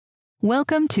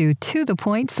Welcome to the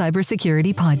Point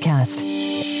Cybersecurity Podcast.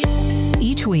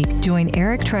 Each week, join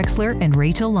Eric Trexler and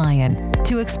Rachel Lyon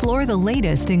to explore the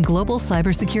latest in global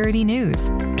cybersecurity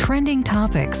news, trending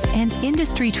topics, and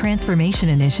industry transformation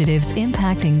initiatives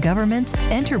impacting governments,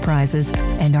 enterprises,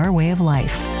 and our way of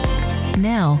life.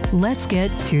 Now, let's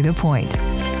get to the point.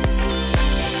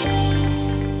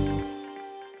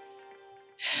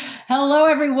 Hello,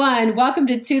 everyone. Welcome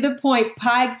to The Point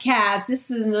Podcast. This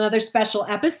is another special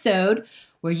episode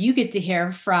where you get to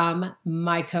hear from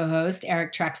my co-host,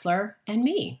 Eric Trexler, and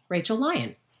me, Rachel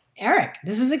Lyon. Eric,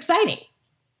 this is exciting.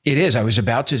 It is. I was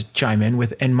about to chime in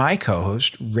with, and my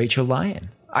co-host, Rachel Lyon.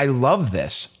 I love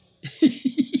this.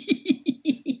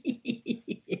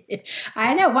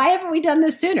 I know. Why haven't we done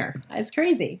this sooner? It's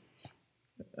crazy.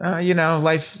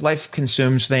 Life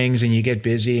consumes things and you get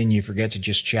busy and you forget to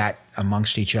just chat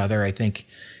amongst each other. I think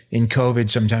in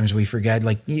COVID, sometimes we forget,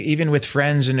 like even with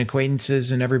friends and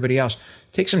acquaintances and everybody else,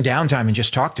 take some downtime and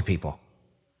just talk to people.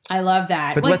 I love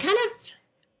that. But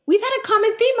we've had a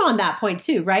common theme on that point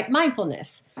too, right?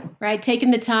 Mindfulness, right?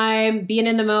 Taking the time, being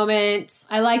in the moment.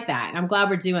 I like that. I'm glad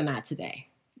we're doing that today.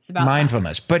 It's about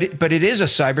mindfulness, but it is a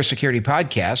cybersecurity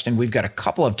podcast, and we've got a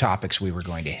couple of topics we were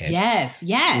going to hit. Yes.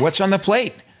 What's on the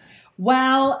plate?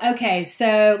 Well, okay,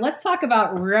 so let's talk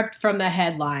about ripped from the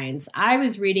headlines. I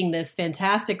was reading this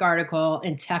fantastic article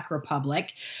in Tech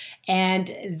Republic,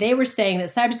 and they were saying that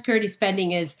cybersecurity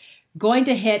spending is going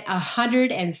to hit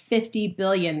 $150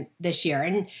 billion this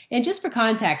year. And just for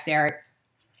context, Eric,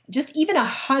 just even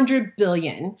 $100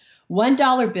 billion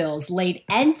 $1 bills laid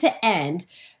end to end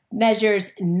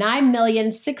measures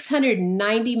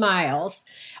 9,690 miles.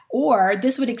 Or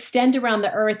this would extend around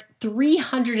the Earth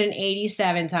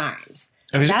 387 times.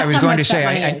 I was going to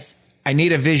say, I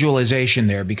need a visualization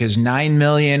there because 9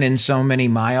 million and so many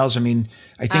miles. I mean,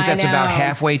 I think that's about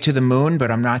halfway to the moon,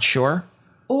 but I'm not sure.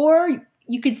 Or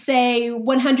you could say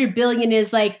 100 billion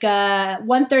is like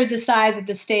 1/3 the size of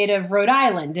the state of Rhode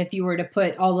Island if you were to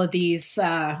put all of these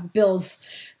bills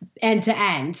end to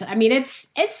end. I mean, it's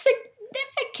significant.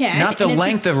 Not the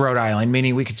length of Rhode Island,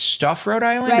 meaning we could stuff Rhode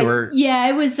Island? Right. Or yeah,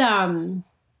 it was,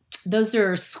 those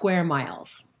are square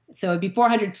miles. So it'd be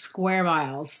 400 square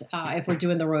miles if we're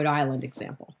doing the Rhode Island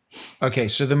example. Okay,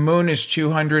 so the moon is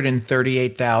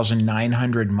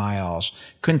 238,900 miles.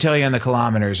 Couldn't tell you on the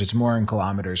kilometers. It's more in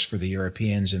kilometers for the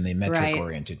Europeans and the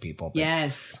metric-oriented people. But,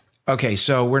 yes. Okay,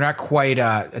 so we're not quite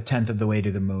a tenth of the way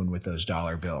to the moon with those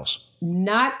dollar bills.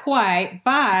 Not quite,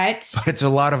 but it's a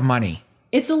lot of money.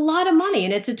 It's a lot of money,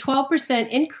 and it's a 12%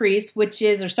 increase,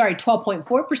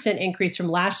 12.4% increase from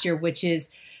last year, which is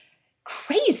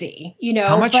crazy,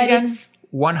 How much again? It's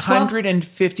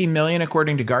 150 million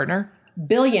according to Gartner?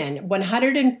 Billion,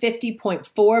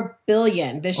 150.4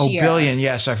 billion this year. Oh, billion,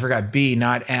 yes, I forgot B,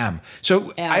 not M.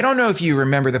 So I don't know if you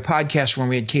remember the podcast when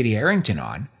we had Katie Arrington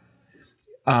on,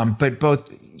 but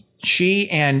both she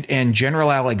and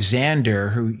General Alexander,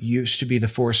 who used to be the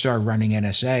 4-star running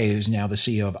NSA, who's now the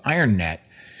CEO of IronNet,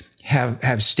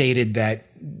 have stated that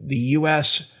the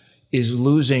U.S. is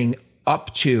losing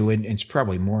up to, and it's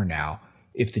probably more now,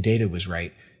 if the data was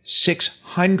right,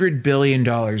 $600 billion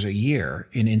a year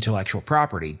in intellectual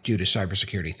property due to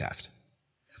cybersecurity theft,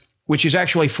 which is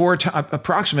actually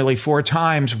approximately 4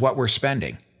 times what we're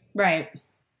spending. Right.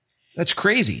 That's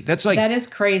crazy. That is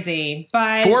crazy.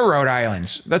 But 4 Rhode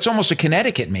Islands. That's almost a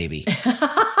Connecticut, maybe.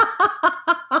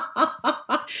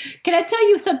 Can I tell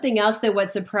you something else that what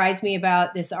surprised me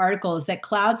about this article is that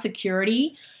cloud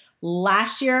security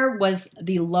last year was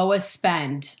the lowest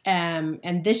spend.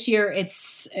 And this year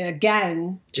it's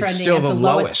again trending as the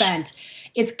lowest spend.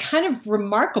 It's kind of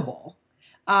remarkable.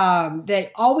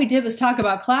 That all we did was talk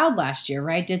about cloud last year,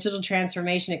 right? Digital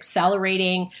transformation,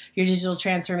 accelerating your digital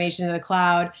transformation in the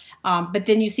cloud. But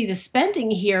then you see the spending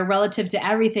here relative to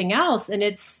everything else. And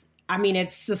it's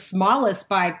the smallest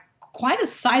by quite a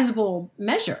sizable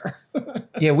measure.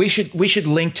 Yeah, we should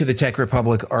link to the Tech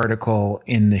Republic article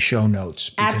in the show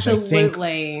notes.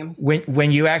 Absolutely. I think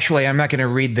when you actually, I'm not going to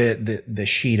read the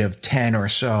sheet of 10 or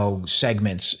so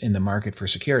segments in the market for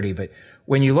security, but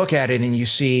when you look at it and you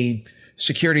see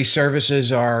security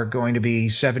services are going to be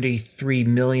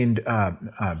 $73 billion,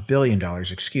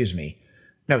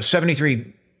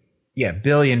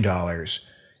 billion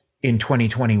in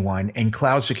 2021, and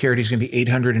cloud security is going to be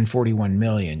 841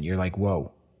 million. You're like,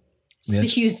 whoa. It's a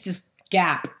huge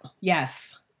gap.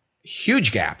 Yes.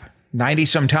 Huge gap. 90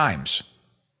 sometimes.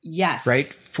 Yes. Right?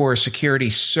 For security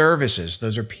services.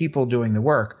 Those are people doing the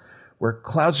work, where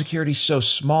cloud security is so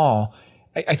small.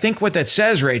 I think what that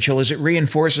says, Rachel, is it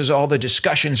reinforces all the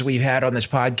discussions we've had on this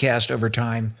podcast over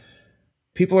time.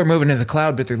 People are moving to the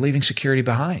cloud, but they're leaving security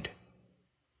behind.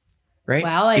 right?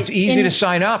 Well, it's easy to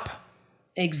sign up.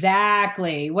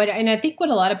 Exactly. And I think what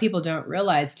a lot of people don't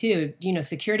realize too,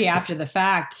 security after the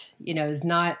fact, is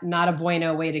not a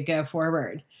bueno way to go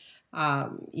forward.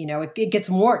 It gets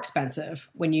more expensive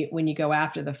when you go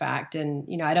after the fact. And,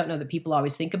 I don't know that people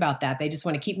always think about that. They just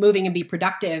want to keep moving and be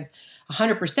productive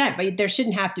 100%, but there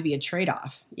shouldn't have to be a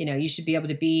trade-off. You should be able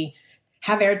to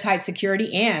have airtight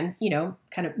security and,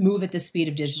 kind of move at the speed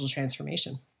of digital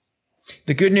transformation.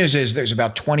 The good news is there's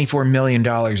about $24 million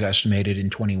estimated in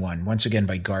 21, once again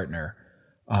by Gartner,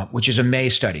 which is a May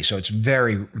study. So it's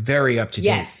very, very up to date.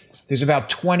 Yes. There's about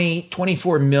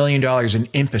 $24 million in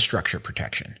infrastructure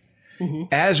protection. Mm-hmm.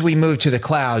 As we move to the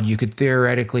cloud, you could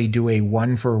theoretically do a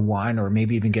 1-for-1 or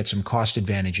maybe even get some cost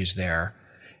advantages there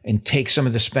and take some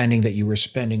of the spending that you were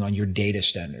spending on your data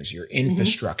centers, your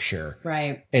infrastructure,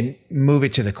 right, and move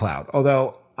it to the cloud.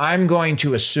 Although I'm going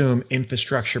to assume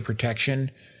infrastructure protection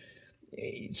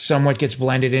somewhat gets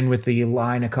blended in with the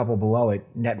line a couple below it,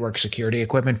 network security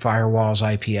equipment, firewalls,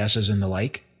 IPSs, and the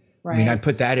like. Right. I mean, I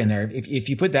put that in there. If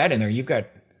you put that in there, you've got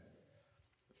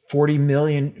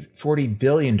 $40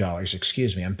 billion,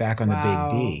 excuse me, I'm back on the big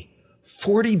D.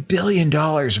 $40 billion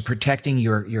of protecting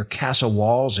your castle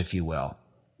walls, if you will,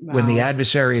 when the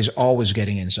adversary is always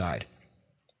getting inside.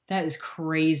 That is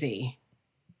crazy.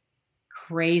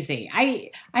 Crazy.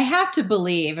 I have to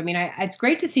believe, it's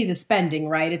great to see the spending,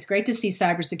 right? It's great to see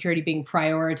cybersecurity being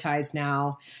prioritized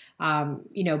now.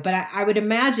 But I would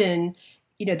imagine,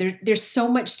 there's so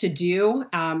much to do.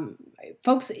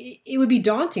 Folks, it would be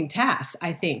daunting tasks,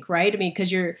 I think, right?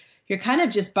 Because you're kind of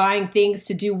just buying things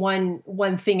to do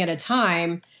one thing at a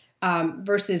time,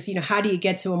 versus, how do you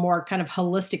get to a more kind of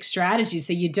holistic strategy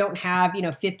so you don't have,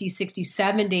 50, 60,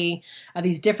 70 of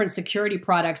these different security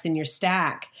products in your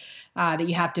stack that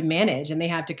you have to manage, and they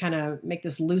have to kind of make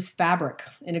this loose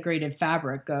integrated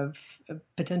fabric of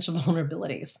potential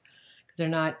vulnerabilities because they're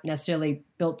not necessarily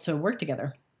built to work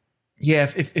together.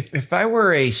 Yeah, if I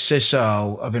were a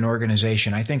CISO of an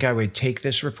organization, I think I would take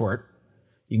this report.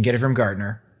 You can get it from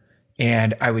Gartner.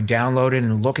 And I would download it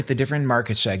and look at the different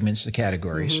market segments, the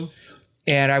categories. Mm-hmm.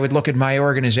 And I would look at my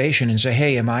organization and say,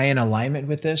 hey, am I in alignment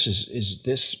with this? Is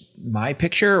this my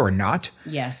picture or not?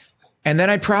 Yes. And then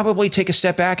I'd probably take a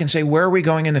step back and say, where are we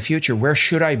going in the future? Where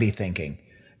should I be thinking?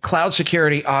 Cloud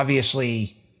security,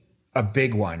 obviously a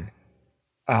big one.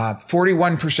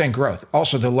 41% growth,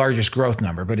 also the largest growth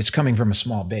number, but it's coming from a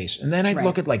small base. And then I'd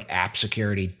look at like app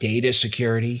security, data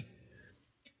security.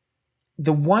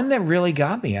 The one that really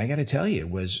got me, I got to tell you,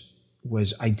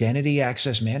 was identity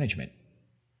access management.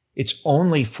 It's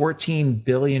only $14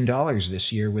 billion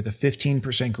this year with a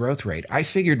 15% growth rate. I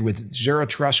figured with Zero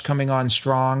Trust coming on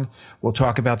strong, we'll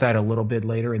talk about that a little bit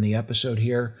later in the episode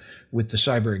here with the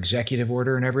cyber executive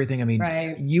order and everything.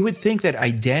 You would think that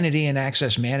identity and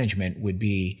access management would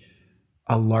be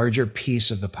a larger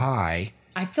piece of the pie.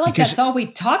 I feel like that's all we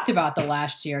talked about the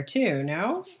last year too,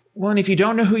 no? Well, and if you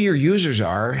don't know who your users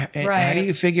are, how do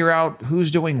you figure out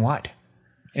who's doing what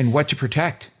and what to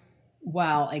protect?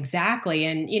 Well, exactly.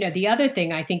 And, the other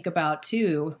thing I think about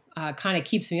too, kind of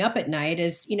keeps me up at night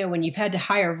is, when you've had to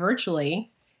hire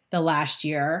virtually the last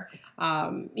year,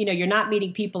 you're not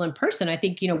meeting people in person. I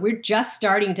think, we're just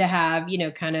starting to have,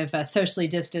 kind of socially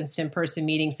distanced in-person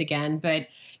meetings again. But,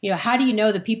 how do you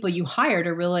know the people you hired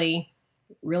are really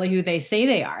who they say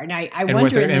they are? And I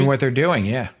wonder what they're doing.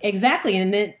 Yeah, exactly.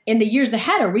 And in the years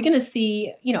ahead, are we going to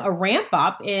see, a ramp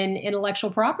up in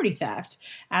intellectual property theft?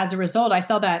 As a result, I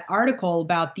saw that article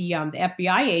about the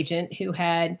FBI agent who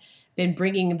had been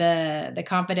bringing the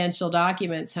confidential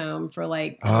documents home for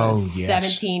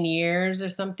 17 years or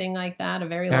something like that. A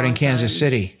very long time. Out in Kansas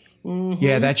City. Mm-hmm.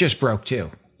 Yeah, that just broke too.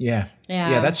 Yeah,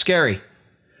 that's scary.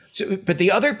 So, but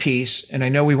the other piece, and I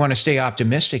know we want to stay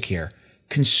optimistic here,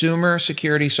 consumer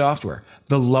security software,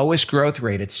 the lowest growth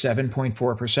rate at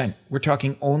 7.4%. We're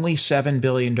talking only $7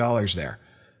 billion there,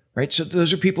 right? So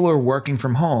those are people who are working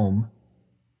from home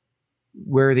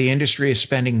where the industry is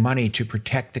spending money to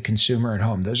protect the consumer at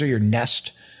home. Those are your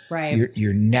Nest,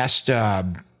 your Nest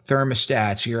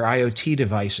thermostats, your IoT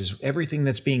devices, everything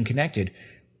that's being connected.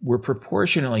 We're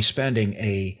proportionally spending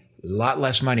a lot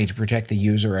less money to protect the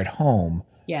user at home.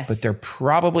 Yes. But they're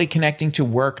probably connecting to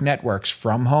work networks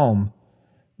from home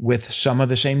with some of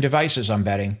the same devices, I'm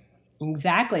betting.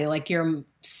 Exactly. Like your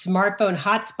smartphone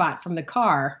hotspot from the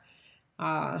car,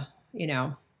 But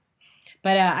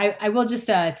I will just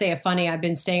say I've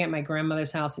been staying at my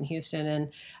grandmother's house in Houston,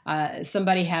 and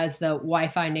somebody has the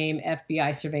Wi-Fi name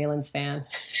FBI surveillance fan.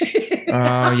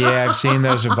 Oh, yeah, I've seen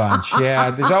those a bunch.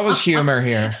 Yeah, there's always humor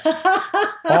here.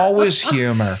 Always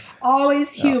humor.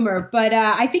 Always humor. But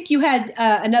I think you had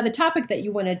another topic that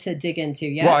you wanted to dig into,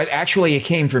 yes? Well, it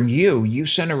came from you. You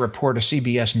sent a report, a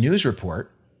CBS News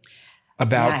report,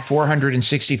 about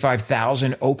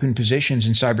 465,000 open positions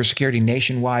in cybersecurity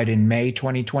nationwide in May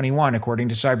 2021, according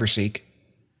to CyberSeek.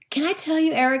 Can I tell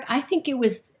you, Eric, I think it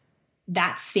was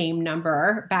that same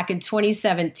number back in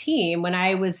 2017 when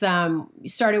I was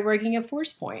started working at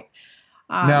ForcePoint.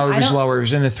 No, it was lower. It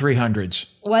was in the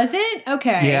 300s. Was it?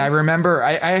 Okay. Yeah, I remember.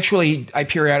 I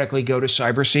periodically go to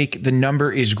CyberSeek. The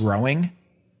number is growing.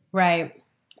 Right.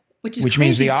 Which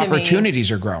means the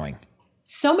opportunities are growing.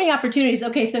 So many opportunities.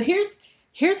 Okay, so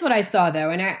here's what I saw though,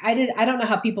 and I don't know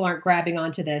how people aren't grabbing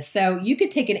onto this. So you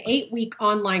could take an 8-week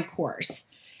online course.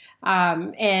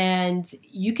 And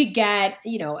you could get,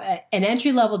 an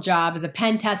entry-level job as a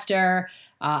pen tester,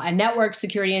 a network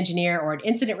security engineer, or an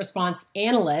incident response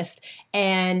analyst.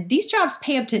 And these jobs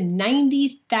pay up to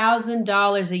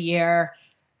 $90,000 a year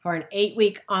for an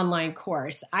 8-week online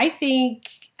course. I think,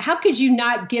 how could you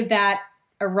not give that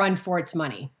a run for its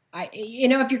money?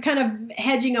 If you're kind of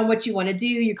hedging on what you want to do,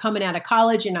 you're coming out of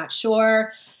college, you're not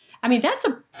sure. I mean, that's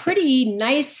a pretty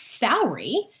nice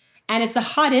salary. And it's a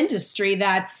hot industry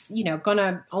that's, going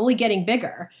to only getting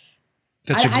bigger.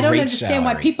 I don't understand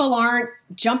why people aren't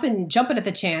jumping at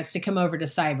the chance to come over to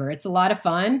cyber. It's a lot of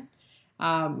fun.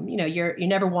 You're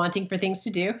never wanting for things to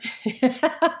do.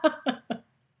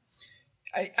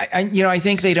 I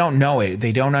think they don't know it.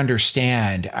 They don't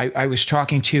understand. I was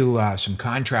talking to some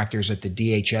contractors at the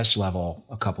DHS level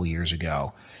a couple years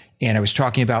ago, and I was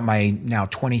talking about my now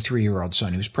 23-year-old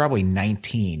son, who was probably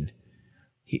 19.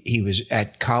 He was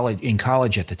in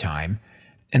college at the time,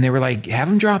 and they were like, have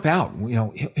him drop out.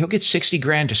 He'll get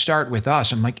 $60,000 to start with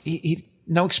us. I'm like, he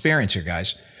no experience here,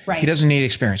 guys. Right. He doesn't need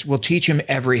experience. We'll teach him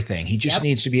everything. He just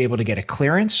needs to be able to get a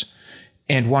clearance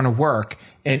and want to work,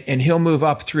 and he'll move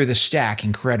up through the stack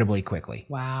incredibly quickly.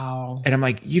 Wow. And I'm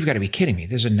like, you've got to be kidding me.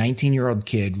 There's a 19-year-old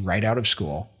kid right out of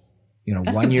school,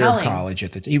 That's 1 year of college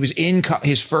he was in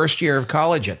his first year of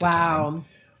college at the time.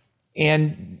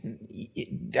 And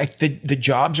the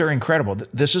jobs are incredible.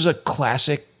 This is a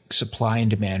classic supply and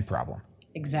demand problem.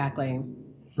 Exactly.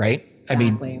 Right? Exactly. I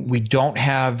mean, we don't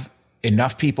have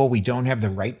enough people. We don't have the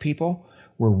right people.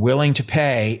 We're willing to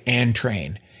pay and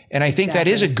train. And I think that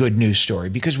is a good news story,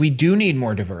 because we do need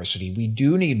more diversity. We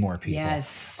do need more people.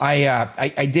 Yes.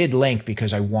 I did link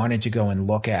because I wanted to go and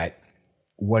look at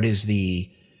what is the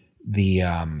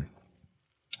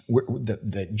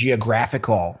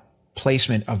geographical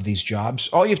placement of these jobs.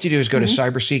 All you have to do is go to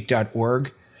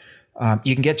cyberseek.org.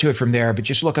 You can get to it from there, but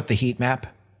just look up the heat map.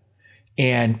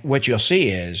 And what you'll see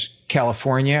is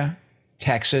California,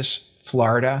 Texas,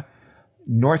 Florida,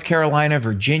 North Carolina,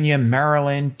 Virginia,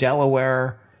 Maryland,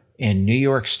 Delaware, and New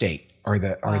York State are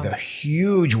the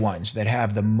huge ones that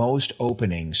have the most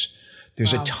openings.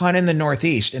 There's a ton in the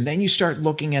Northeast. And then you start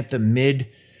looking at the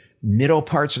middle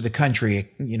parts of the country,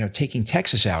 taking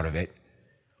Texas out of it.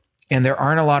 And there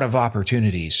aren't a lot of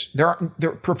opportunities. There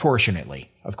proportionately,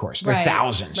 of course. There are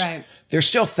thousands. Right. There's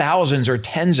still thousands or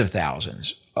tens of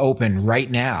thousands open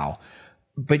right now.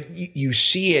 But you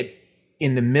see it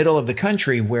in the middle of the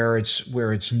country where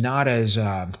it's not as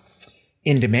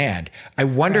in demand. I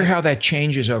wonder how that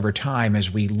changes over time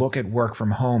as we look at work from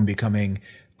home becoming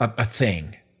a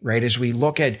thing, right? As we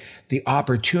look at the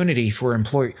opportunity for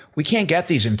employees. We can't get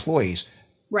these employees.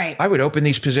 Right. I would open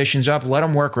these positions up, let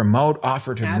them work remote,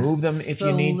 offer to move them if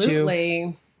you need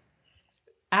to.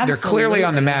 Absolutely. They're clearly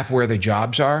on the map where the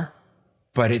jobs are,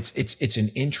 but it's an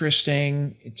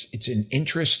interesting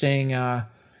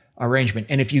arrangement.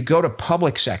 And if you go to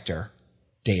public sector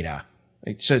data,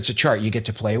 so it's a chart you get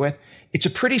to play with, it's a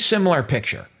pretty similar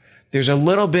picture. There's a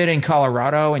little bit in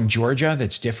Colorado and Georgia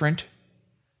that's different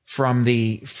from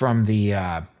the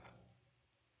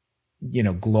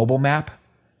global map.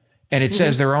 And it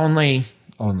says there are only,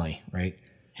 right?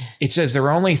 It says there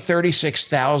are only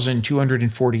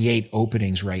 36,248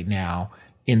 openings right now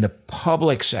in the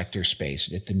public sector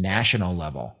space at the national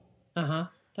level. Uh-huh.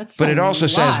 But it also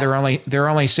says there are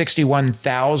only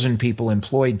 61,000 people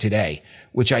employed today,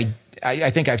 which I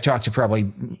think I've talked to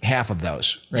probably half of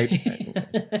those, right?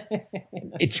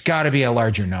 It's got to be a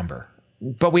larger number.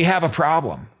 But we have a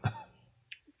problem.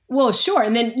 Well, sure.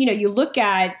 And then, you look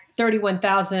at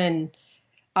 31,000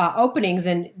 openings,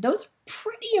 and those are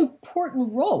pretty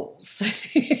important roles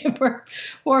for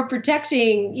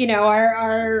protecting,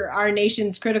 our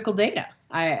nation's critical data.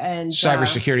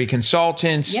 Cybersecurity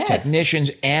consultants,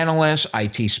 technicians, analysts,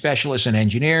 IT specialists and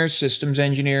engineers, systems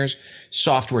engineers,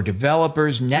 software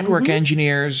developers, network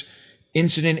engineers,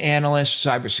 incident analysts,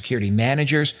 cybersecurity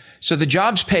managers. So the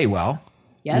jobs pay well.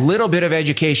 Yes. Little bit of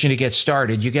education to get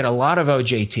started. You get a lot of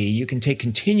OJT. You can take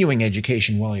continuing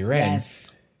education while you're in.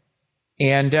 Yes.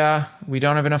 And we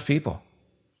don't have enough people.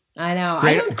 I know.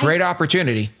 Great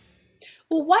opportunity.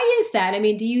 Well, why is that? I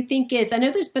mean, do you think I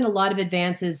know there's been a lot of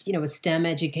advances, with STEM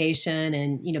education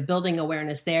and, building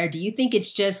awareness there. Do you think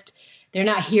it's just they're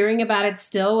not hearing about it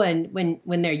still, and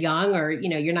when they're young, or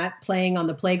you're not playing on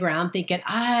the playground thinking,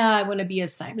 I want to be a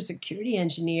cybersecurity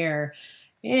engineer,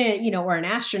 or an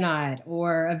astronaut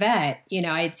or a vet?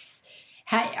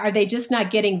 Are they just not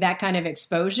getting that kind of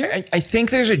exposure? I think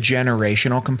there's a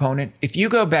generational component. If you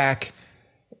go back,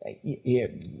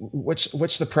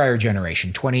 what's the prior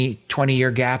generation?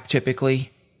 20-year gap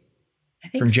typically? I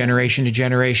think from so. Generation to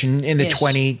generation in the Ish.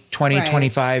 20, right.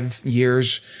 25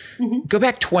 years. Mm-hmm. Go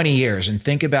back 20 years and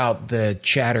think about the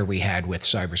chatter we had with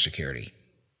cybersecurity.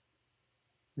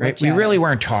 Right? We really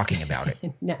weren't talking about it.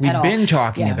 No, We've been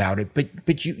talking about it, but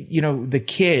the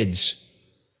kids,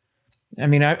 I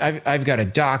mean, I've got a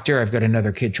doctor, I've got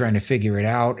another kid trying to figure it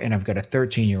out, and I've got a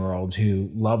 13-year-old who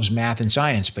loves math and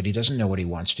science, but he doesn't know what he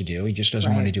wants to do. He just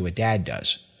doesn't want to do what dad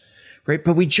does. Right.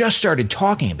 But we just started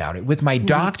talking about it with my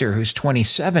doctor, who's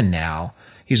 27 now.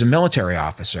 He's a military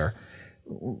officer.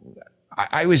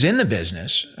 I was in the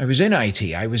business. I was in IT.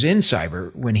 I was in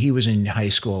cyber when he was in high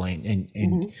school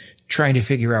and trying to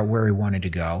figure out where he wanted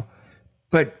to go.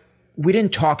 But we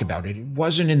didn't talk about it. It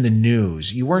wasn't in the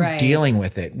news. You weren't dealing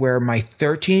with it. Where my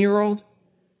 13-year-old,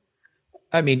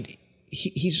 I mean,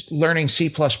 he's learning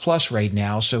C++ right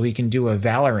now so he can do a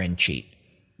Valorant cheat.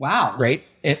 Wow. Right.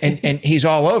 And he's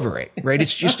all over it. Right.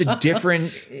 It's just a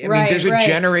different, I mean, there's a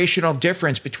generational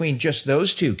difference between just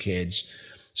those two kids.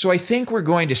 So I think we're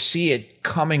going to see it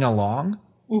coming along.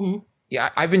 Mm-hmm. Yeah.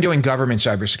 I've been doing government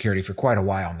cybersecurity for quite a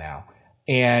while now.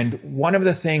 And one of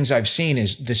the things I've seen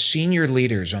is the senior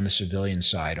leaders on the civilian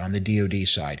side, on the DoD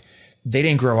side, they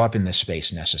didn't grow up in this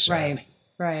space necessarily.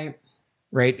 Right.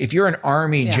 If you're an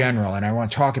Army general, and I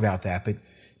want to talk about that, but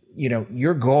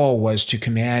your goal was to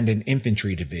command an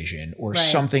infantry division or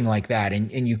something like that.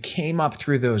 And you came up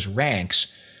through those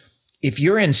ranks. If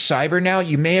you're in cyber now,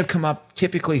 you may have come up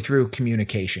typically through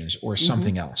communications or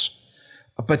something else.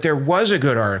 But there was a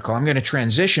good article. I'm going to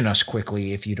transition us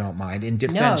quickly, if you don't mind, in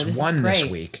Defense One this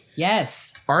week.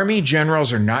 Yes. Army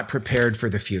generals are not prepared for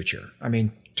the future. I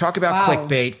mean, talk about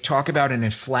clickbait, talk about an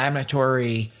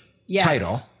inflammatory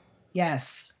title.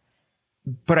 Yes.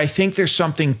 But I think there's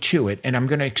something to it, and I'm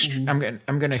going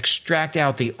to extract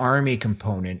out the Army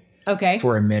component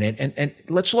for a minute, and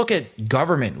let's look at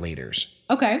government leaders.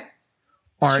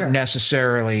 Aren't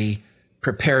necessarily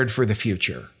prepared for the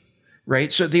future,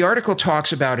 right? So the article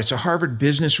talks about, it's a Harvard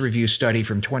Business Review study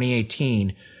from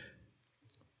 2018.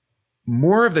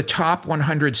 More of the top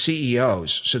 100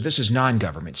 CEOs, so this is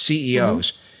non-government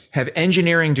CEOs, have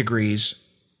engineering degrees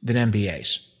than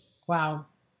MBAs. Wow.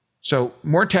 So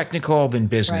more technical than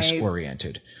business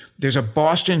oriented. There's a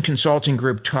Boston Consulting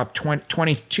Group top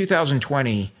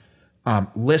 2020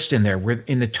 list in there. Where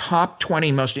in the top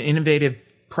 20 most innovative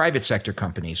private sector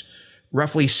companies,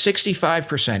 roughly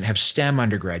 65% have STEM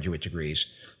undergraduate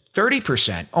degrees.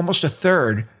 30%, almost a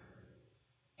third,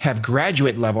 have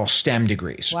graduate level STEM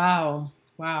degrees. Wow.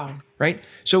 Right?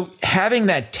 So having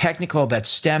that technical, that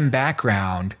STEM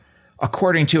background,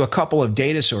 according to a couple of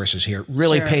data sources here,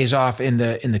 really pays off in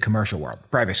the commercial world,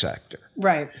 private sector.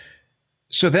 Right.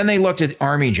 So then they looked at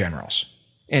Army generals.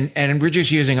 And we're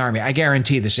just using Army. I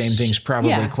guarantee the same thing's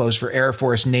probably closed for Air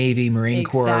Force, Navy, Marine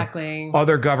Corps,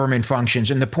 other government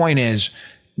functions. And the point is,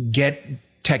 get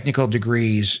technical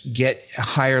degrees, get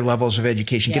higher levels of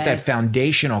education, get that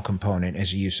foundational component,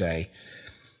 as you say.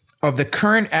 Of the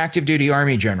current active duty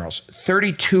Army generals,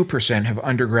 32% have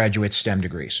undergraduate STEM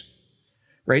degrees.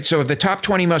 Right? So of the top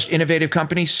 20 most innovative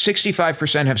companies,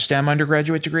 65% have STEM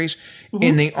undergraduate degrees.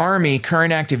 In the Army,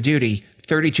 current active duty,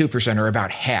 32% or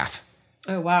about half.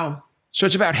 Oh, wow. So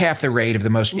it's about half the rate of the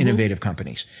most innovative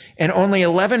companies. And only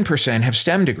 11% have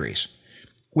STEM degrees,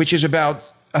 which is about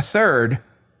a third.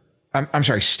 I'm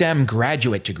sorry, STEM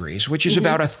graduate degrees, which is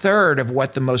about a third of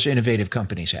what the most innovative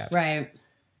companies have. Right.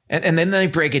 And then they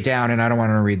break it down, and I don't want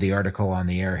to read the article on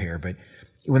the air here, but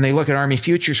when they look at Army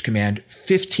Futures Command,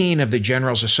 15 of the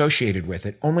generals associated with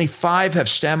it, only 5 have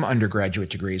STEM undergraduate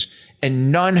degrees,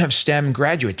 and none have STEM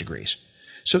graduate degrees.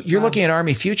 So you're looking at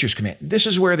Army Futures Command. This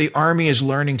is where the Army is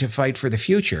learning to fight for the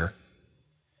future.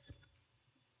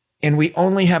 And we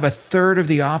only have a third of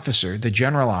the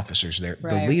general officers there,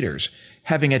 the leaders,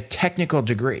 having a technical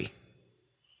degree.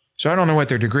 So I don't know what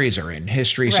their degrees are in: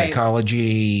 history,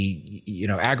 psychology,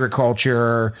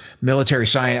 agriculture, military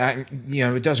science.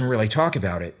 It doesn't really talk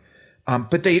about it.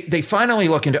 But they finally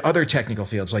look into other technical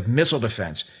fields like missile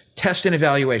defense, test and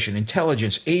evaluation,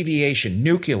 intelligence, aviation,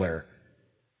 nuclear.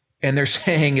 And they're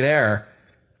saying there,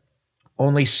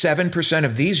 only 7%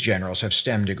 of these generals have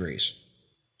STEM degrees.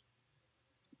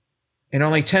 And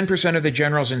only 10% of the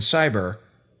generals in cyber,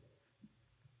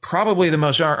 probably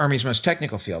the Army's most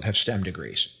technical field, have STEM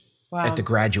degrees at the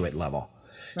graduate level.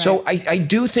 Right. So I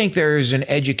do think there is an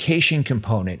education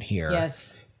component here.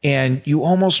 Yes. And you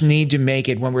almost need to make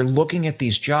it, when we're looking at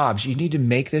these jobs, you need to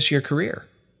make this your career.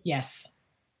 Yes.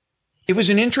 It was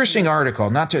an interesting article,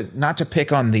 not to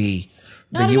pick on the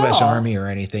U.S. Army or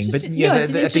anything, but at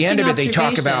the end of it,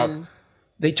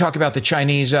 they talk about the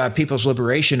Chinese People's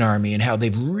Liberation Army and how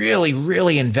they've really,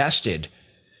 really invested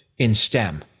in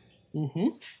STEM. Mm-hmm.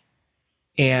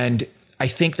 And I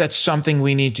think that's something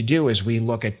we need to do as we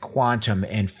look at quantum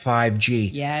and 5G.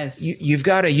 Yes.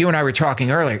 You and I were talking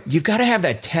earlier, you've got to have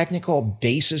that technical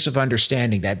basis of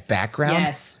understanding, that background.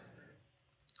 Yes.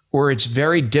 Or it's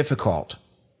very difficult,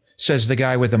 says the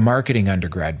guy with the marketing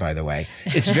undergrad, by the way.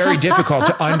 It's very difficult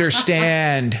to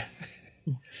understand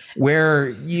where,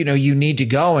 you need to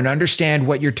go and understand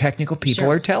what your technical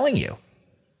people are telling you.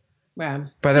 Yeah.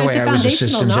 By the way, I was a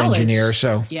systems engineer,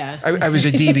 so I was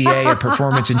a DBA, a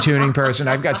performance and tuning person.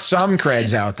 I've got some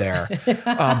creds out there,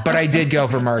 but I did go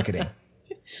for marketing.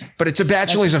 But it's a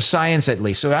bachelor's of science at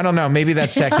least, so I don't know. Maybe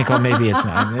that's technical, maybe it's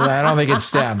not. I don't think it's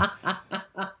STEM.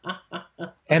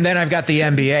 And then I've got the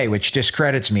MBA, which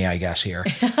discredits me, I guess, here.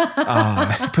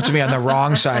 Puts me on the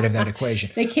wrong side of that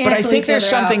equation. But I think there's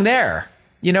something there.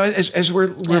 As we're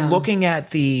looking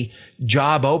at the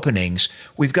job openings,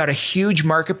 we've got a huge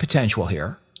market potential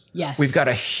here. Yes. We've got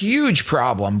a huge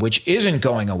problem, which isn't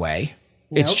going away.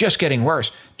 Nope. It's just getting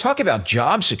worse. Talk about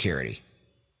job security.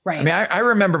 Right. I mean, I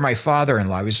remember my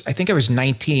father-in-law. I think I was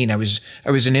 19. I was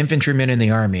an infantryman in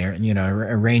the Army,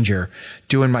 a ranger,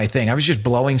 doing my thing. I was just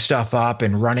blowing stuff up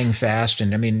and running fast.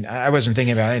 And I mean, I wasn't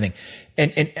thinking about anything.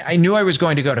 And I knew I was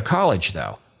going to go to college,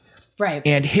 though. Right.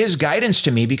 And his guidance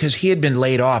to me, because he had been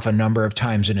laid off a number of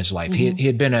times in his life, he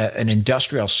had been an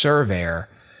industrial surveyor,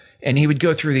 and he would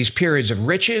go through these periods of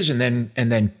riches and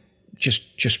then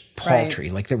just paltry,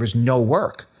 like there was no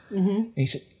work. Mm-hmm. And he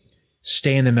said,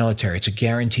 stay in the military. It's a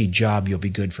guaranteed job. You'll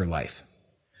be good for life.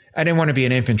 I didn't want to be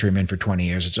an infantryman for 20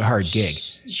 years. It's a hard gig.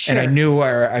 Sure. And I knew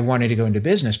I wanted to go into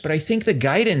business, but I think the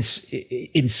guidance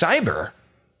in cyber,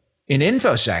 in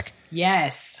InfoSec.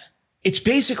 Yes. It's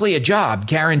basically a job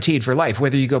guaranteed for life,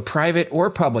 whether you go private or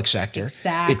public sector.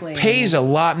 Exactly. It pays a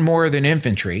lot more than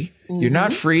infantry. Mm-hmm. You're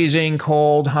not freezing,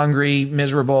 cold, hungry,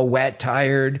 miserable, wet,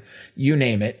 tired, you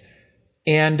name it.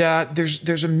 And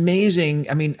there's amazing,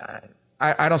 I mean,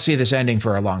 I don't see this ending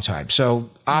for a long time. So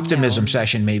optimism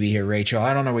session maybe here, Rachel.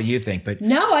 I don't know what you think, but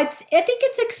no, I think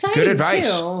it's exciting. Good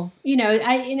advice. Too.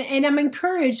 And I'm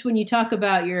encouraged when you talk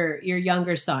about your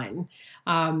younger son.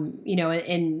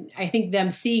 And I think them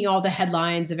seeing all the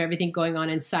headlines of everything going on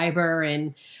in cyber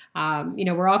and,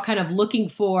 we're all kind of looking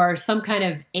for some kind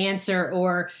of answer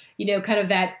or, kind of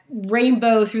that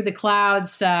rainbow through the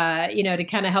clouds, to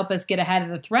kind of help us get ahead of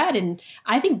the threat. And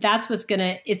I think that's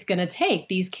it's going to take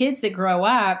these kids that grow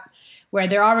up where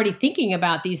they're already thinking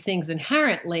about these things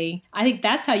inherently. I think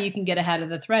that's how you can get ahead of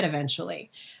the threat eventually.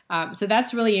 So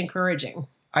that's really encouraging.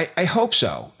 I hope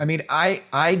so. I mean,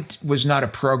 I was not a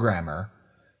programmer,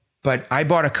 but I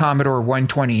bought a Commodore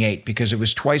 128 because it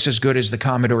was twice as good as the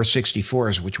Commodore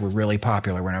 64s, which were really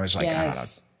popular when I was like, I don't know.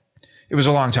 It was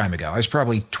a long time ago. I was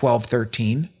probably 12,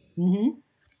 13. Mm-hmm.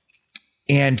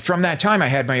 And from that time, I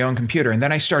had my own computer. And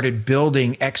then I started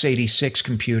building x86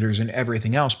 computers and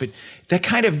everything else. But that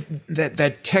kind of,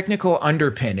 that technical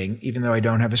underpinning, even though I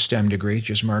don't have a STEM degree,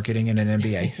 just marketing and an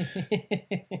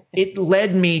MBA, it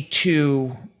led me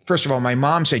to, first of all, my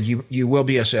mom said, you will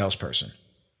be a salesperson,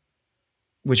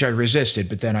 which I resisted.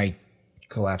 But then I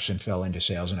collapsed and fell into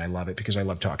sales. And I love it because I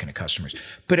love talking to customers.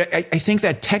 But I think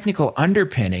that technical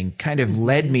underpinning kind of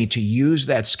led me to use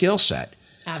that skill set.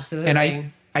 Absolutely.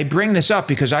 And I bring this up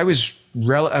because I was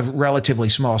a relatively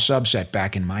small subset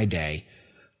back in my day.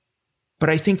 But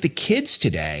I think the kids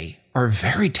today are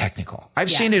very technical.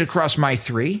 I've seen it across my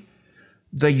three.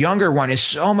 The younger one is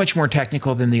so much more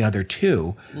technical than the other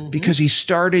two because he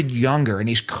started younger and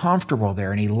he's comfortable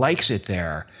there and he likes it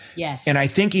there. Yes. And I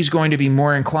think he's going to be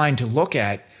more inclined to look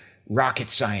at rocket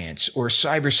science or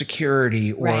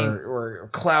cybersecurity or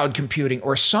cloud computing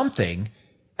or something.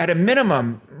 At a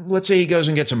minimum, let's say he goes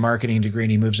and gets a marketing degree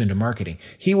and he moves into marketing.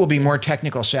 He will be more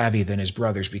technical savvy than his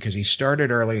brothers because he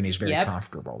started early and he's very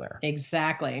comfortable there.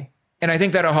 Exactly. And I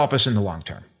think that'll help us in the long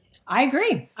term. I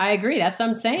agree. That's what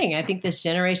I'm saying. I think this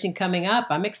generation coming up,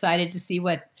 I'm excited to see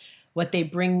what they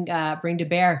bring to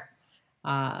bear.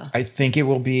 I think it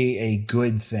will be a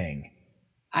good thing.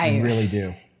 I really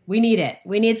do. We need it.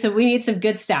 We need some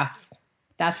good stuff.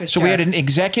 That's for sure. So we had an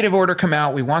executive order come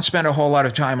out. We won't spend a whole lot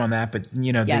of time on that, but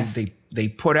yes. they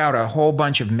put out a whole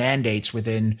bunch of mandates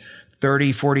within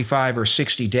 30, 45, or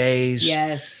 60 days.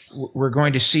 Yes. We're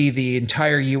going to see the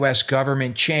entire U.S.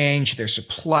 government change. There's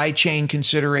supply chain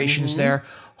considerations there.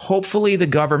 Hopefully the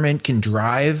government can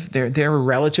drive. They're a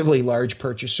relatively large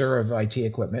purchaser of IT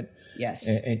equipment. Yes.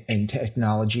 And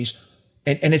technologies.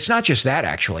 And it's not just that,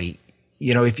 actually.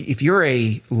 If you're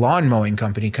a lawn mowing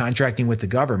company contracting with the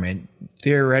government,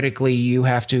 theoretically you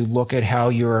have to look at how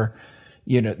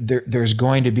there's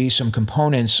going to be some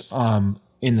components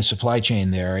in the supply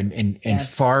chain there and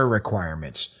Yes. FAR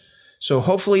requirements. So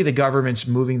hopefully the government's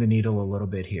moving the needle a little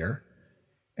bit here.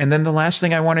 And then the last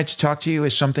thing I wanted to talk to you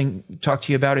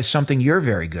about is something you're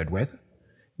very good with.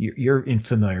 You're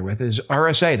familiar with is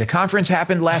RSA. The conference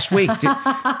happened last week.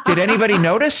 Did anybody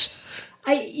notice?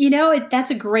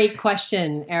 That's a great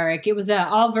question, Eric. It was an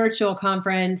all virtual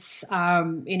conference.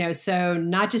 So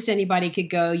not just anybody could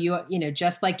go.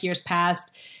 Just like years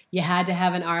past, you had to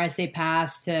have an RSA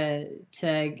pass to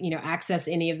access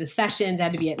any of the sessions. It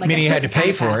had to be like you had to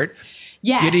pay for it.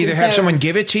 Yes. You'd either have someone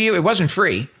give it to you. It wasn't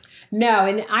free. No,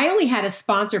 and I only had a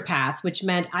sponsor pass, which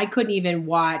meant I couldn't even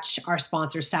watch our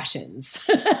sponsor sessions.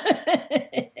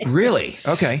 Really?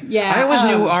 Okay. Yeah. I always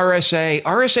knew RSA.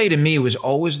 RSA to me was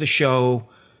always the show,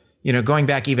 going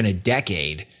back even a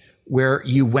decade, where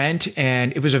you went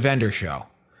and it was a vendor show.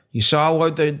 You saw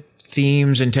what the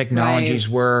themes and technologies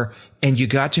were, and you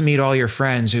got to meet all your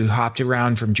friends who hopped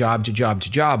around from job to job to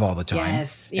job all the time.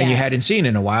 Yes. And you hadn't seen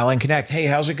in a while and connect. Hey,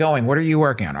 how's it going? What are you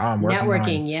working on? Oh, I'm working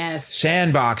networking, on yes.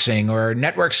 sandboxing or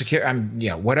network security,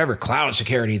 whatever, cloud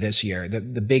security this year,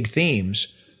 the big themes.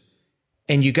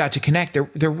 And you got to connect.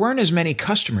 There weren't as many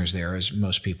customers there as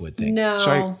most people would think.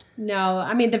 No.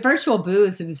 I mean, the virtual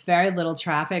booths, it was very little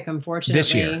traffic, unfortunately.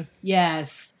 This year.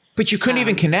 Yes. But you couldn't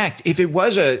even connect. If it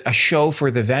was a show for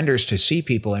the vendors to see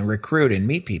people and recruit and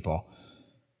meet people,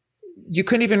 you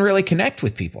couldn't even really connect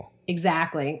with people.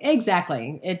 Exactly.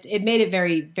 It made it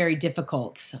very, very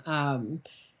difficult. But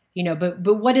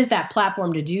what is that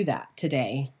platform to do that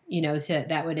today?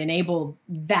 That would enable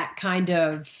that kind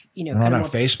of, kind of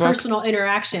Facebook? Personal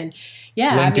interaction.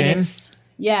 Yeah. LinkedIn?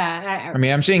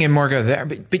 I'm seeing it more go there.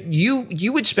 But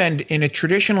you would spend in a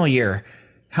traditional year,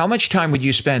 how much time would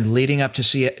you spend leading up to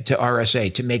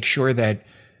RSA to make sure that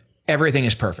everything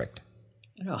is perfect?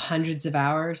 I don't know, hundreds of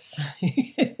hours.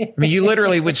 You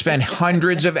literally would spend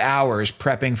hundreds of hours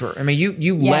prepping for.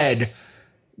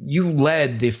 You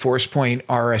led the ForcePoint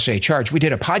RSA charge. We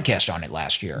did a podcast on it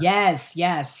last year. Yes.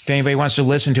 If anybody wants to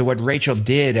listen to what Rachel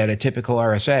did at a typical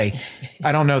RSA,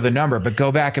 I don't know the number, but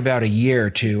go back about a year or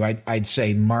two. I'd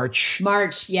say March.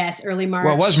 Yes, early March.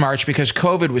 Well, it was March because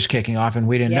COVID was kicking off and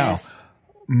we didn't know.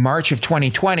 March of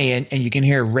 2020, and you can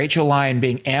hear Rachel Lyon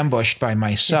being ambushed by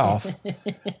myself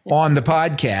on the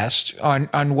podcast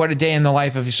on what a day in the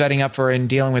life of setting up for and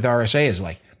dealing with RSA is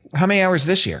like. How many hours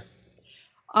this year?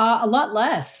 A lot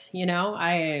less.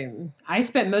 I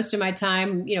spent most of my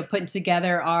time, putting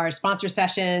together our sponsor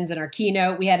sessions and our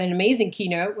keynote. We had an amazing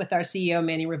keynote with our CEO,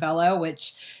 Manny Ravello,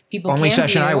 which people only can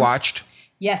session view. I watched.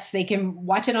 Yes, they can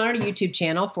watch it on our YouTube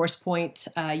channel, ForcePoint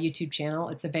YouTube channel.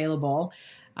 It's available.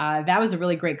 That was a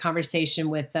really great conversation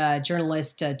with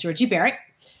journalist Georgie Barrett.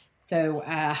 So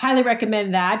highly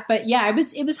recommend that. But yeah,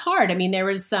 it was hard. I mean, there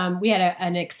was we had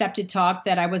an accepted talk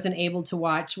that I wasn't able to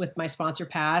watch with my sponsor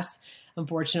pass,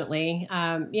 unfortunately.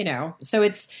 So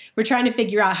we're trying to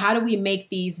figure out how do we make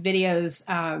these videos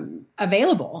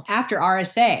available after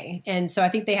RSA. And so I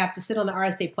think they have to sit on the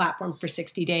RSA platform for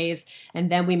 60 days, and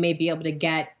then we may be able to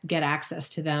get access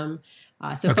to them.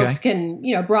 Folks can,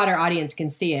 a broader audience can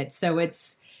see it. So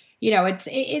it's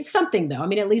something though. I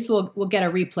mean, at least we'll get a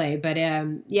replay, but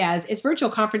as virtual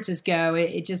conferences go,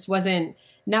 it just wasn't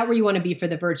not where you want to be for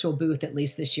the virtual booth, at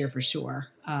least this year for sure.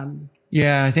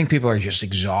 I think people are just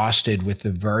exhausted with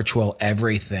the virtual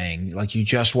everything. Like you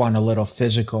just want a little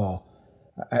physical.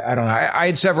 I don't know. I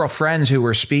had several friends who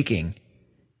were speaking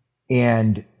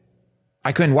and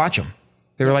I couldn't watch them.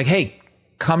 They were like, "Hey,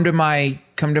 come to my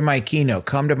keynote,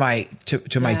 come to my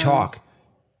talk."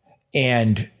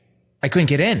 And I couldn't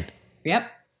get in. Yep.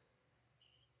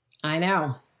 I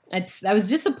know. That was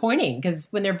disappointing because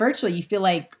when they're virtual, you feel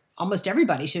like almost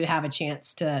everybody should have a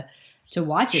chance to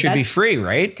watch it. Should be free,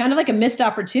 right? Kind of like a missed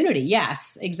opportunity.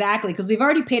 Yes, exactly. Because we've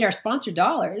already paid our sponsor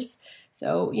dollars.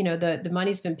 So, the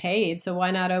money's been paid. So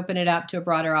why not open it up to a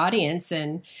broader audience?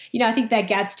 And, I think that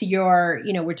gets to your,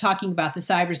 we're talking about the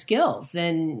cyber skills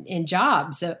and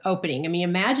jobs opening. I mean,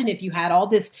 imagine if you had all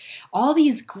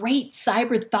these great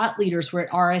cyber thought leaders were at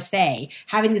RSA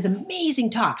having these amazing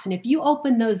talks. And if you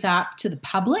open those up to the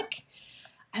public,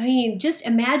 I mean, just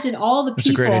imagine all the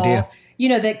people, a great idea.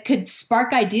 That could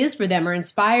spark ideas for them or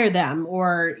inspire them,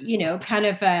 or,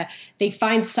 they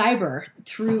find cyber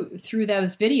through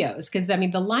those videos. Because, I mean,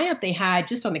 the lineup they had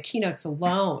just on the keynotes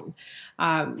alone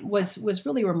was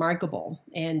really remarkable.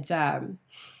 And,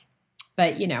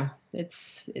 but,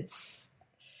 it's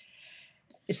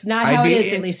not how it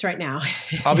is, at least right now.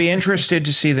 I'll be interested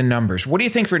to see the numbers. What do you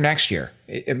think for next year?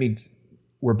 I mean,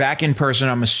 we're back in person,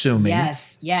 I'm assuming.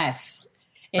 Yes.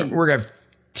 And we're going to have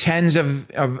tens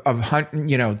of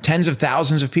tens of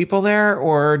thousands of people there,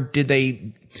 or did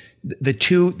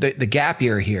the gap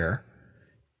year here,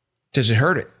 does it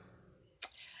hurt it?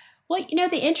 Well,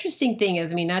 the interesting thing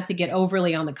is, I mean, not to get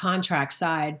overly on the contract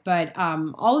side, but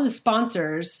all of the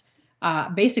sponsors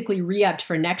basically re-upped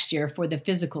for next year for the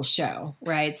physical show,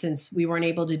 right? Since we weren't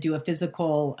able to do a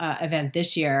physical event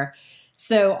this year.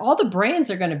 So all the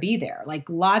brands are going to be there, like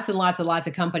lots and lots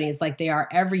of companies, like they are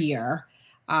every year.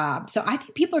 So I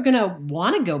think people are going to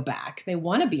want to go back. They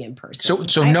want to be in person.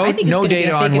 So no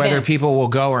data on whether people will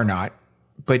go or not,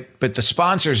 but the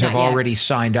sponsors have already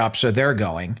signed up, so they're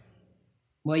going.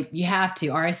 Well, you have to.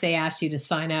 RSA asked you to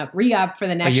sign up, re-up for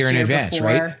the next a year in advance, before.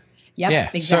 Right? Yep, yeah.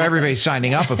 exactly. So everybody's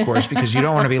signing up, of course, because you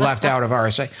don't want to be left out of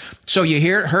RSA. So you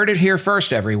heard it here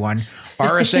first, everyone.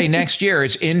 RSA next year,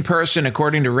 it's in person.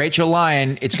 According to Rachel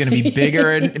Lyon, it's going to be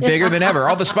bigger and bigger than ever.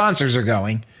 All the sponsors are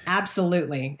going.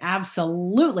 Absolutely.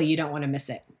 You don't want to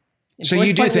miss it. And so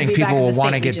you do think people will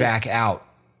want to get back out?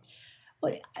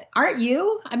 Well, aren't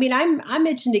you? I mean, I'm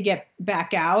itching to get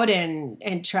back out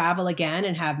and travel again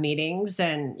and have meetings,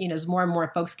 and as more and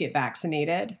more folks get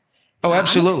vaccinated. Oh,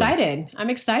 absolutely. I'm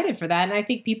excited for that. And I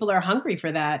think people are hungry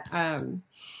for that.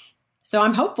 So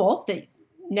I'm hopeful that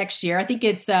next year, I think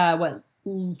it's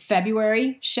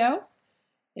February show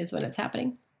is when it's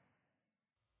happening.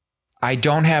 I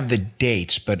don't have the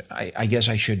dates, but I guess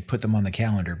I should put them on the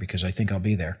calendar because I think I'll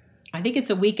be there. I think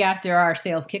it's a week after our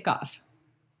sales kickoff.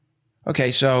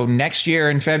 Okay, so next year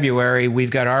in February,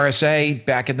 we've got RSA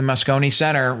back at the Moscone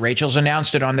Center. Rachel's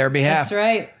announced it on their behalf.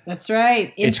 That's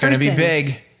right. It's going to be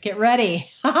big. Get ready.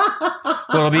 Well,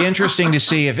 it'll be interesting to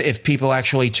see if people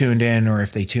actually tuned in or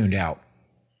if they tuned out.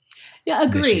 Yeah,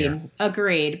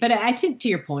 agreed. But I think to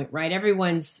your point, right?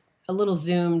 Everyone's a little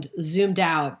zoomed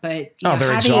out, but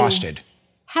they're exhausted.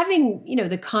 Having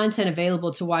the content available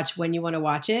to watch when you want to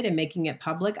watch it and making it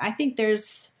public, I think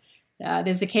there's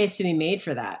a case to be made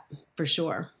for that, for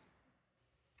sure.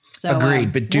 So,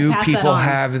 agreed. But do people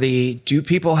have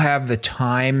the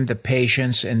time, the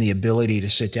patience, and the ability to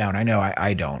sit down? I know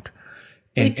I don't.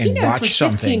 And watch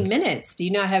something. 15 minutes. Do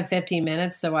you not have 15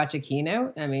 minutes to watch a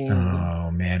keynote? I mean, oh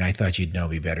man, I thought you'd know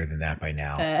me better than that by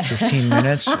now. 15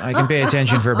 minutes. I can pay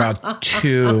attention for about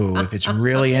 2 if it's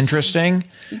really interesting.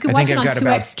 You can watch it on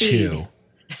 2x speed.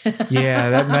 2. Yeah,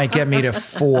 that might get me to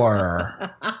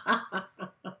 4.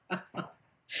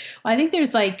 Well, I think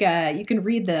there's you can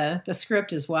read the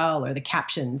script as well, or the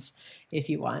captions if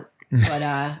you want. But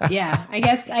yeah, I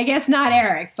guess not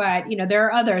Eric, but there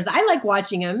are others. I like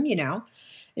watching them.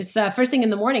 It's first thing in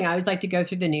the morning. I always like to go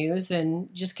through the news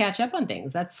and just catch up on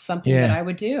things. That's something that I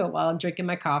would do while I'm drinking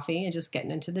my coffee and just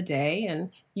getting into the day. And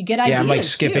you get ideas. Yeah, I'm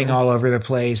skipping all over the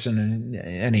place. And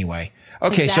anyway,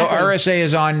 okay, Exactly. So RSA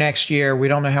is on next year. We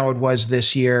don't know how it was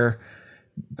this year,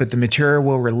 but the material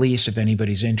will release if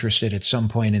anybody's interested at some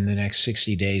point in the next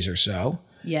 60 days or so.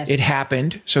 Yes. It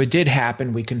happened. So it did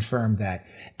happen. We confirmed that.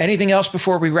 Anything else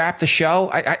before we wrap the show?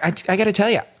 I got to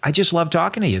tell you, I just love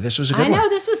talking to you. This was a good one. I know,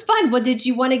 this was fun. Well, did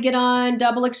you want to get on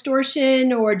double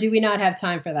extortion, or do we not have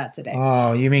time for that today?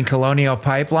 Oh, you mean Colonial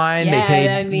Pipeline? Yeah,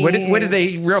 they paid, what did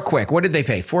they, real quick, what did they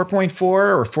pay? 4.4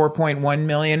 or 4.1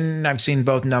 million? I've seen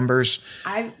both numbers.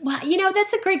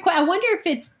 That's a great question. I wonder if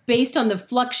it's based on the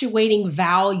fluctuating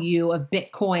value of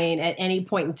Bitcoin at any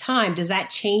point in time. Does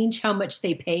that change how much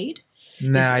they paid?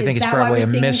 No, I think it's probably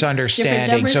a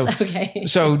misunderstanding. So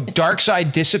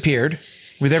DarkSide disappeared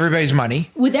with everybody's money.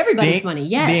 With everybody's money,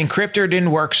 yes. The encryptor didn't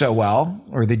work so well,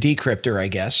 or the decryptor, I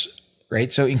guess,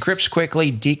 right? So encrypts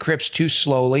quickly, decrypts too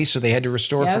slowly, so they had to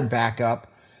restore from backup.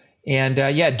 And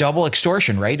double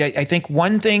extortion, right? I think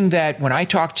one thing that when I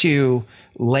talk to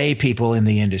lay people in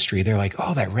the industry, they're like,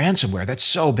 oh, that ransomware, that's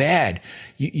so bad.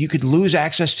 You could lose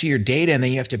access to your data and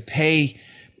then you have to pay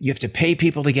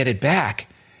people to get it back.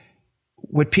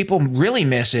 What people really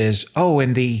miss is,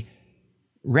 and the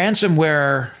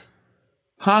ransomware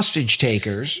hostage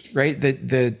takers, right?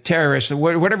 The terrorists,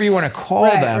 whatever you want to call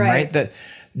them, right?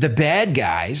 The bad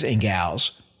guys and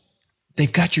gals,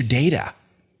 they've got your data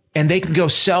and they can go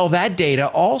sell that data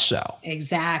also.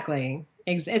 Exactly.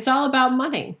 It's all about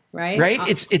money, right? Right.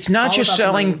 It's not just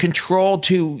selling control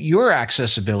to your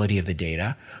accessibility of the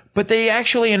data, but they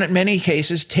actually, in many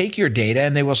cases, take your data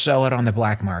and they will sell it on the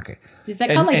black market. Is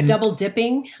that called double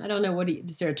dipping? I don't know.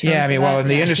 Is there a term? Yeah, I mean, for that? well, in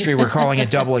the industry, we're calling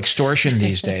it double extortion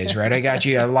these days, right? I got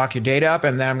you. I lock your data up,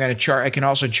 and then I'm going to charge. I can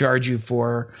also charge you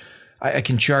for. I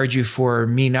can charge you for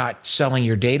me not selling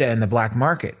your data in the black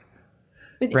market.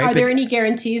 But are there any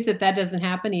guarantees that doesn't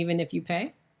happen, even if you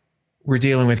pay? We're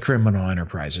dealing with criminal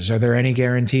enterprises. Are there any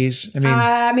guarantees?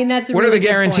 I mean, that's what are the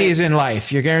guarantees in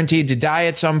life? You're guaranteed to die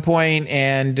at some point,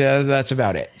 and that's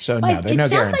about it. So no, there are no guarantees. It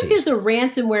sounds like there's a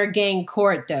ransomware gang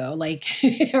court, though, like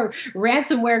a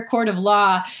ransomware court of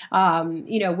law.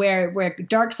 Where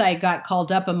DarkSide got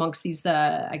called up amongst these,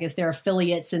 I guess, their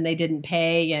affiliates, and they didn't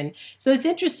pay, and so it's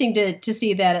interesting to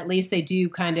see that at least they do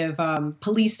kind of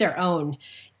police their own,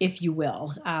 if you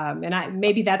will, and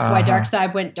maybe that's why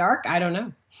DarkSide went dark. I don't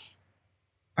know.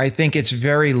 I think it's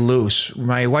very loose.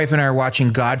 My wife and I are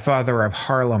watching Godfather of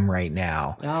Harlem right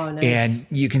now. Oh, nice. And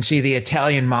you can see the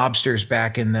Italian mobsters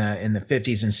back in the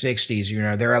 50s and 60s. You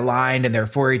know, they're aligned and they're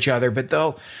for each other, but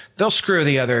they'll screw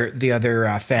the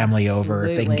other family over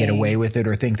if they can get away with it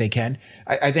or think they can.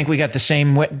 I think we got the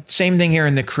same thing here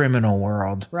in the criminal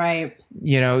world. Right.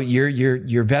 You know,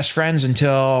 you're best friends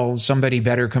until somebody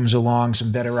better comes along,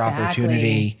 some better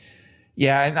opportunity.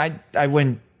 Yeah, and I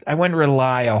wouldn't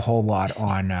rely a whole lot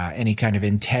on any kind of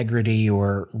integrity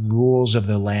or rules of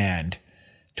the land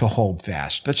to hold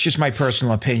fast. That's just my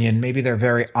personal opinion. Maybe they're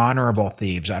very honorable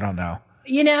thieves. I don't know.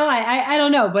 You know, I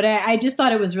don't know, but I just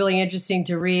thought it was really interesting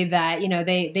to read that, you know,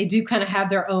 they do kind of have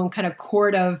their own kind of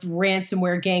court of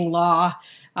ransomware gang law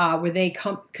where they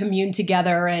commune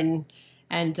together and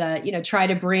try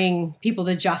to bring people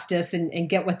to justice and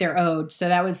get what they're owed. So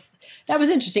that was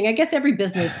interesting. I guess every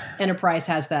business enterprise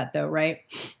has that, though, right?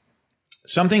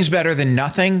 Something's better than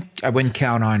nothing. I wouldn't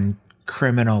count on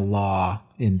criminal law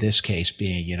in this case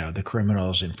being, you know, the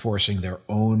criminals enforcing their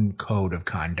own code of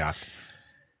conduct.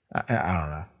 I don't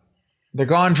know. They're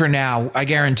gone for now. I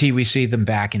guarantee we see them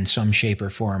back in some shape or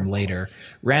form later.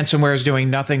 Ransomware is doing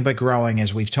nothing but growing,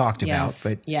 as we've talked about.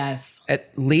 But yes, at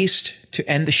least to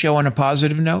end the show on a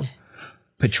positive note,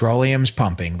 petroleum's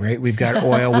pumping, right? We've got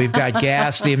oil, we've got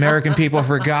gas. The American people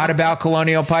forgot about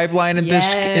Colonial Pipeline in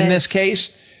this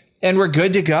case, and we're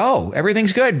good to go.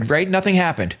 Everything's good, right? Nothing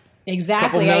happened.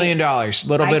 Exactly. $2 million,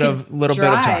 little bit of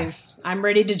time. I'm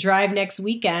ready to drive next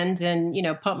weekend and, you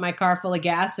know, pump my car full of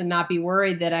gas and not be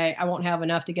worried that I won't have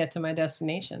enough to get to my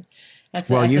destination. That's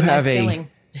a nice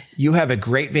feeling. You have a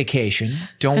great vacation.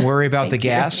 Don't worry about the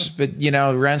gas, but, you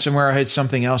know, ransomware hits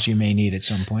something else you may need at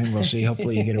some point. We'll see.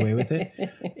 Hopefully you get away with it.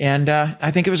 And I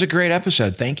think it was a great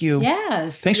episode. Thank you.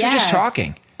 Yes. Thanks for just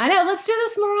talking. I know. Let's do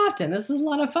this more often. This is a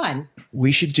lot of fun.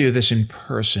 We should do this in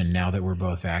person now that we're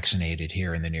both vaccinated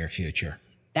here in the near future.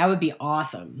 That would be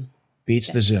awesome.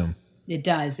 Beats the Zoom. It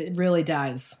does. It really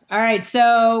does. All right.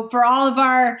 So for all of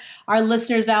our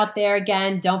listeners out there,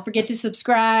 again, don't forget to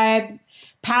subscribe.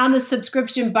 Pound the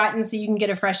subscription button so you can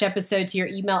get a fresh episode to your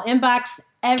email inbox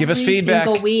every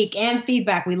single week. And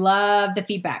feedback. We love the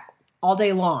feedback all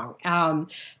day long.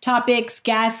 Topics,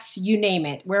 guests, you name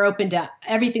it. We're open to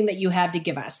everything that you have to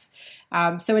give us.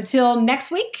 So until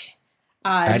next week.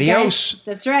 Adios. Guys,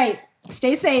 that's right.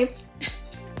 Stay safe.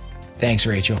 Thanks,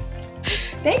 Rachel.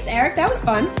 Thanks, Eric. That was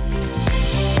fun.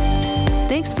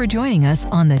 Thanks for joining us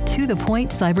on the To The Point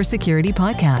Cybersecurity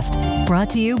Podcast, brought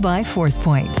to you by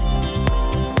ForcePoint.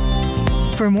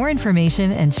 For more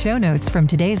information and show notes from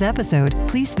today's episode,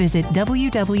 please visit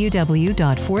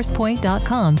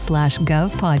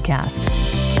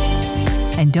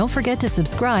www.forcepoint.com/govpodcast. And don't forget to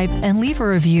subscribe and leave a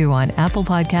review on Apple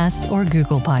Podcasts or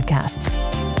Google Podcasts.